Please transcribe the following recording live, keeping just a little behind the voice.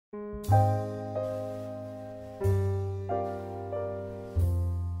Hey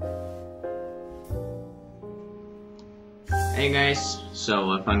guys,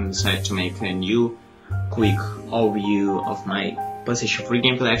 so I finally decided to make a new quick overview of my PlayStation 3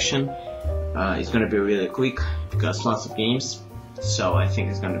 Game Collection. It's gonna be really quick because lots of games, so I think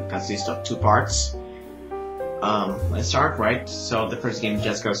it's gonna consist of two parts. Let's start, right? So the first game,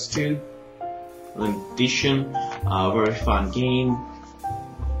 Just Cause 2 Limited Edition, very fun game,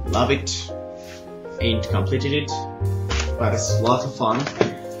 love it, ain't completed it, but it's a lot of fun.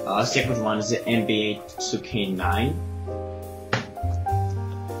 Second one is the NBA 2K9.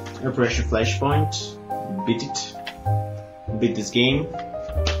 Operation Flashpoint, beat this game.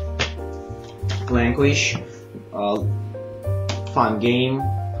 Vanquish, fun game,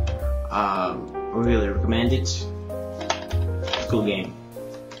 really recommend it, cool game.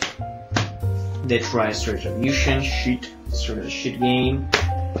 Dead Rise Retribution, it's a shit game.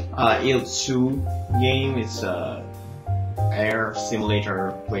 Il2 game, it's a air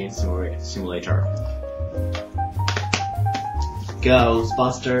simulator, plane simulator.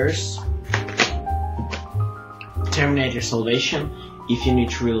 Ghostbusters, Terminator Salvation. If you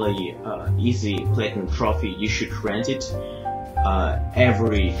need really easy platinum trophy, you should rent it.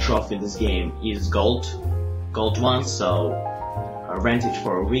 Every trophy in this game is gold one, so rent it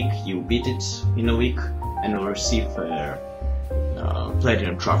for a week, you beat it in a week, and you'll receive a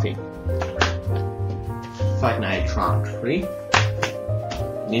platinum trophy. Fight Night Round 3,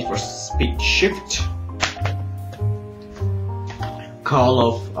 Need for Speed Shift, Call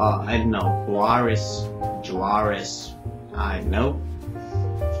of, I don't know, Juarez, I don't know,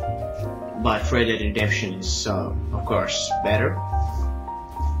 but Red Dead Redemption is, of course, better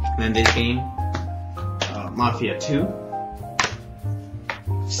than this game. Mafia 2,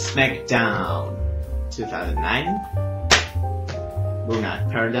 Smackdown 2009, Burnout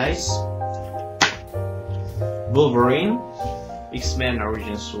Paradise, Wolverine, X-Men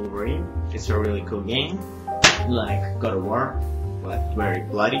Origins Wolverine. It's a really cool game, like God of War, but very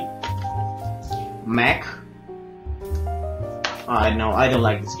bloody. Mac, I don't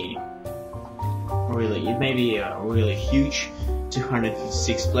like this game. Really, it may be really huge,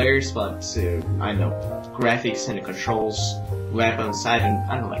 256 players, but I know graphics and the controls, weapons. I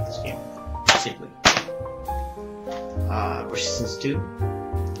don't like this game. Simply. Resistance 2,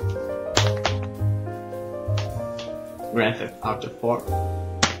 Grand Theft Auto 4,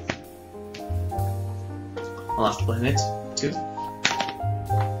 Lost Planet 2,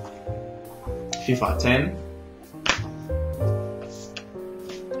 FIFA 10,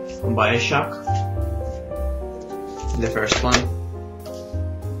 Bioshock, the first one,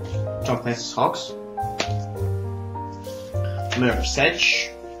 Tom Clancy's Hawks, Mirror's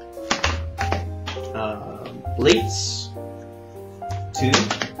Edge, Blitz 2,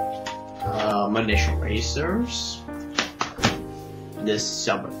 Nation Racers, the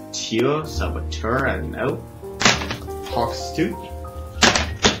Saboteur, I don't know, Hawks 2,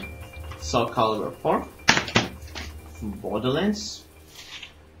 Soul Calibur 4, Borderlands,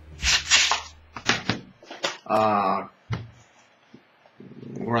 Gran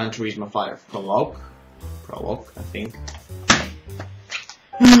Turismo 5 Prologue, I think.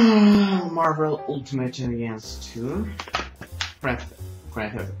 Marvel Ultimate Alliance 2, Grand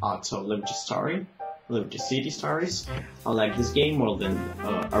Theft Auto Liberty City Stories. I like this game more than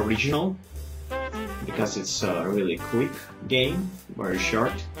original because it's a really quick game, very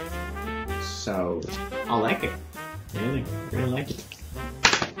short. So I like it, really like it.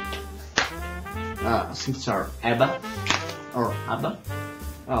 SingStar ABBA,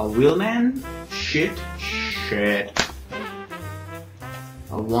 Wheelman, shit.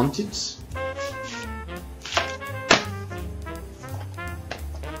 I want it.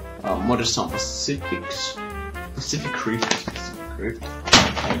 Motorstorm Pacific Rift.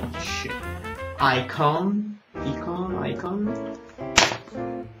 Shit. Icon.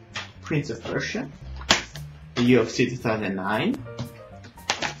 Prince of Persia. UFC 2009.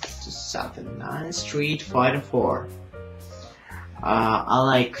 Street Fighter 4. I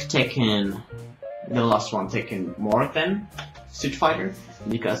like Tekken, the last one, Tekken more than Street Fighter,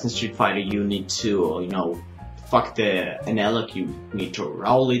 because in Street Fighter you need to, fuck the analog, you need to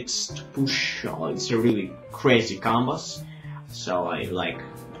roll it, to push, it's a really crazy combos, so I like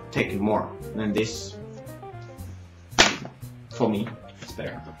Tekken more than this. For me, it's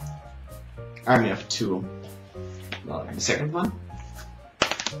better. Army of Two, the second one.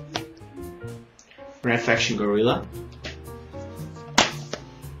 Red Faction Guerrilla,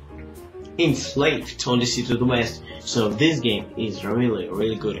 Enslaved, Tony C to the West. So this game is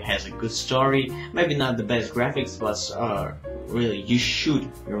really good. It has a good story, maybe not the best graphics, but really, you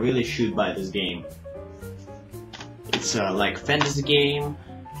really should buy this game. It's like fantasy game,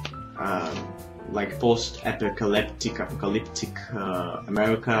 like post-apocalyptic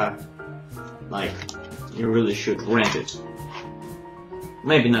America. Like, you really should rent it.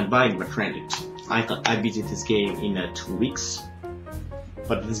 Maybe not buy it, but rent it. I beat this game in 2 weeks,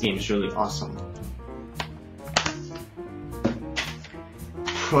 but this game is really awesome.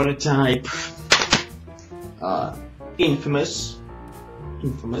 Prototype, Infamous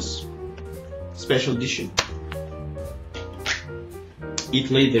Special Edition.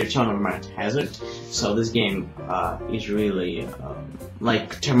 Italy, the Return of Mad Hazard. So this game is really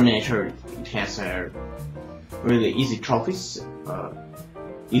like Terminator. It has really easy trophies.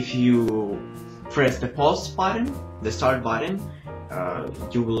 If you press the pause button, the start button,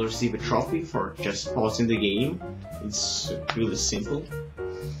 you will receive a trophy for just pausing the game. It's really simple.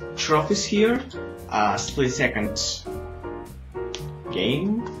 Trophies here, split second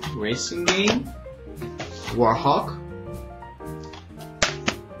game, racing game, Warhawk,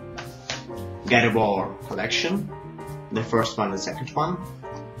 HomerkaBY collection, the first one and the second one,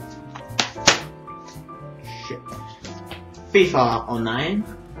 FIFA Online,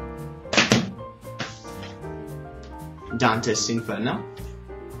 Dante's Inferno.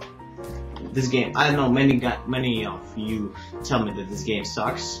 This game, I don't know, many of you tell me that this game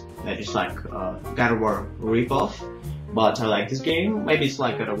sucks, that it's like HomerkaBY ripoff, but I like this game. Maybe it's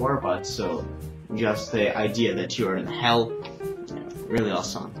like HomerkaBY, but so just the idea that you're in hell, really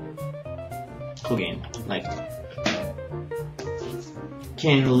awesome. Cool game. Like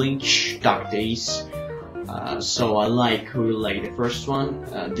Ken Lynch, Dark Days. So I really like the first one.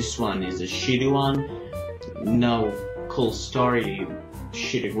 This one is a shitty one. No cool story,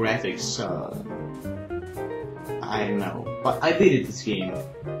 shitty graphics. I don't know, but I beat this game.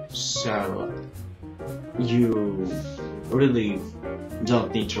 So you really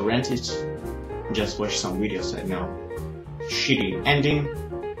don't need to rent it. Just watch some videos. I know. Shitty ending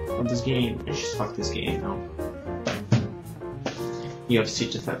of this game. Just fuck this game now. UFC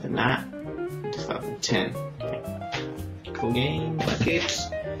 2010. Okay. Cool game, like it.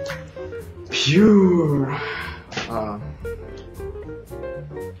 Pure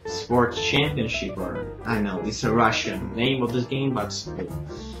Sports Championship, or I know it's a Russian name of this game, but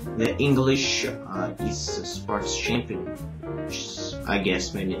the English is Sports Champion. I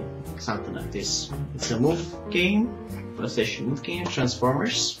guess maybe something like this. It's a move game, PlayStation move game,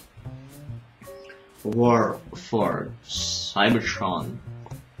 Transformers, War for Cybertron,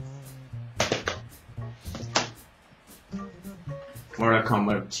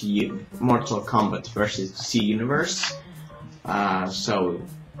 Mortal Kombat versus DC Universe. So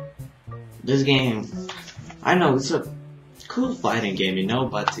this game, I know it's a cool fighting game, you know,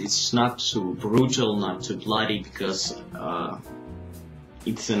 but it's not too brutal, not too bloody, because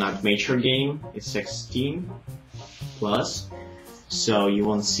it's a not mature game. It's 16 plus, so you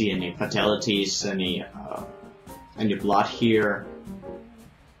won't see any fatalities, any blood here.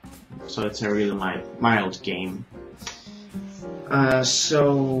 So it's a really mild game.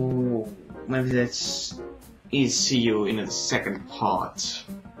 So maybe that's it. See you in the second part.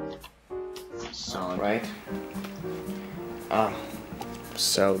 So right.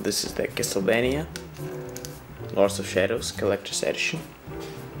 So this is the Castlevania Lords of Shadows Collector's Edition.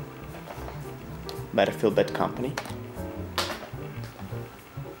 Battlefield Bad Company.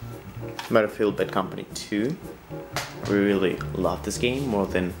 Battlefield Bad Company 2. We really love this game more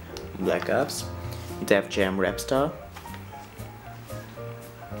than Black Ops. Def Jam Rapstar.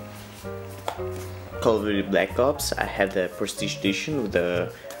 Call of Duty Black Ops. I have the Prestige Edition with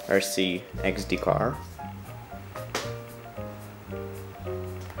the RC XD car.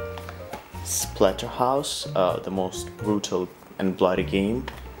 Splatterhouse, the most brutal and bloody game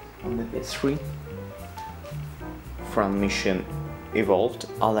on the PS3. From Mission Evolved.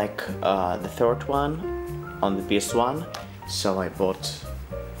 I like the third one on the PS1, so I bought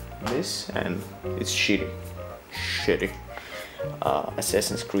this, and it's shitty.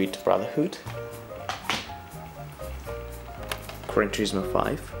 Assassin's Creed Brotherhood. Gran Turismo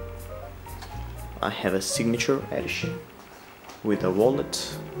 5. I have a signature edition with a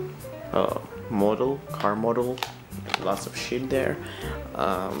wallet, car model, lots of shit there.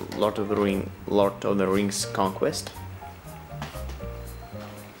 Lord of the Rings Conquest.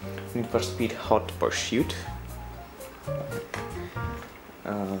 Need for Speed Hot Pursuit.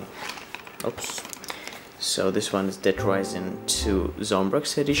 Oops. So this one is Dead Rising 2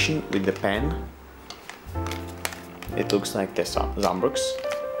 Zombrux edition with the pen. It looks like the Zombrux.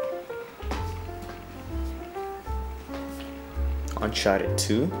 Uncharted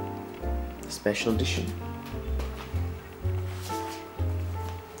 2 Special Edition.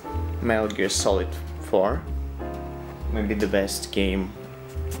 Metal Gear Solid 4. Maybe the best game,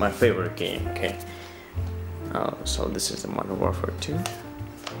 my favorite game, okay. So this is the Modern Warfare 2.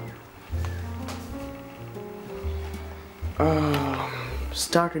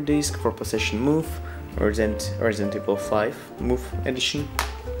 Starter disc for PlayStation Move, Resident Evil 5 Move Edition.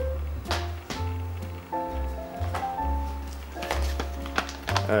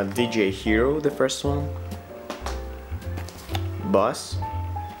 DJ Hero, the first one. Boss,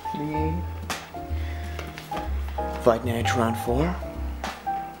 the game. Fight Night Round 4.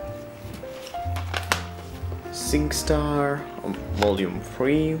 SingStar, Volume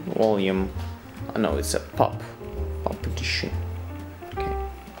 3, Volume... Oh no, it's a Pop Edition. Okay.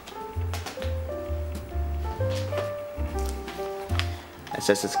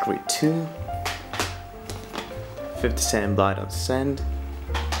 Assassin's Creed 2. 50 Cent Blood on Sand.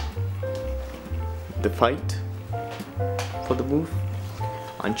 The Fight for the Move.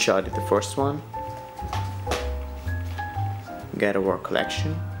 Uncharted, the first one. God of War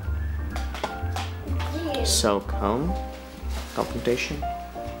Collection. SOCOM Completion.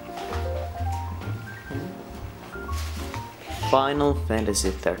 Final Fantasy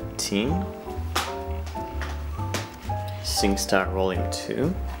 13. SingStar Volume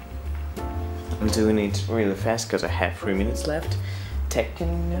 2. I'm doing it really fast because I have 3 minutes left.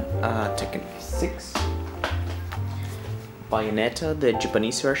 Tekken 6. Bayonetta, the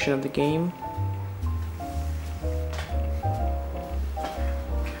Japanese version of the game.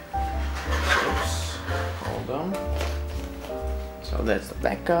 Oops, hold on. So that's the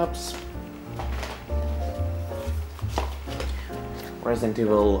backups. Resident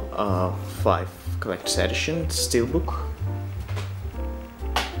Evil 5 Collector's Edition Steelbook.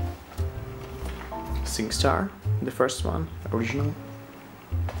 SingStar, the first one, original.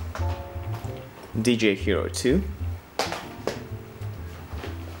 DJ Hero 2.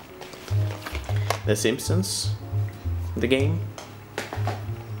 The Simpsons, the game.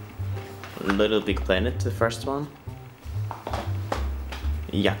 Little Big Planet, the first one.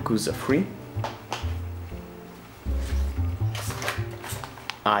 Yakuza 3.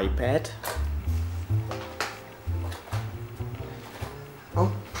 iPad.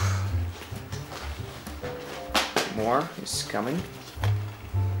 Oh. More is coming.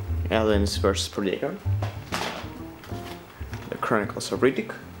 Aliens vs Predator. The Chronicles of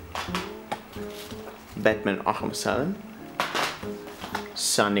Riddick. Batman Arkham Asylum.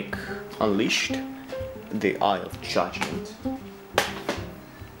 Sonic Unleashed. The Eye of Judgment.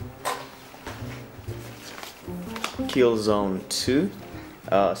 Killzone 2.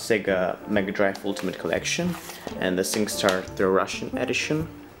 Sega Mega Drive Ultimate Collection. And the SingStar The Russian Edition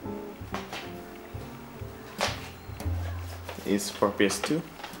is for PS2.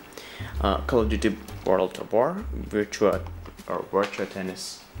 Call of Duty World of War, Virtua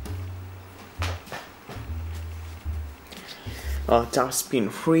Tennis. Tower Spin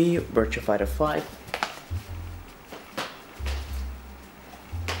 3, Virtua Fighter 5.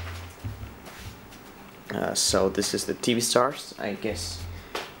 So this is the TV Stars, I guess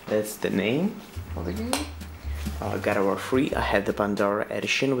that's the name of the game. God of War 3, I had the Pandora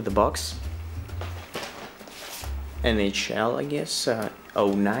edition with the box. NHL, I guess,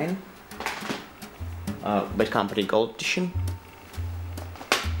 09. Bad Company Gold Edition.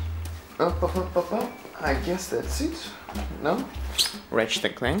 I guess that's it. No?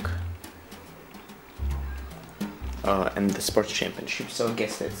 Ratchet & Clank. And the Sports Championship. So I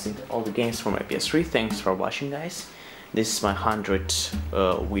guess that's it. All the games for my PS3. Thanks for watching, guys. This is my 100th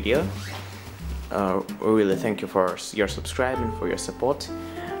video. Really thank you for your subscribing, for your support.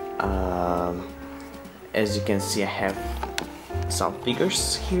 As you can see, I have some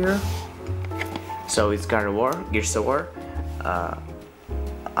figures here. So it's God of War, Gears of War.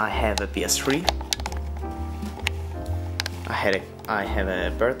 I have a PS3. I have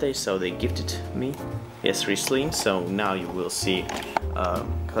a birthday, so they gifted me PS3 Slim. So now you will see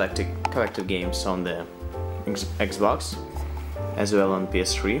collective games on the Xbox as well on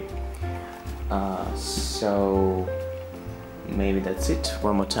PS3. So maybe that's it.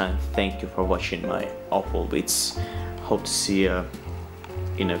 One more time, thank you for watching my awful bits. Hope to see you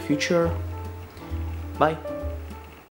in the future. Bye.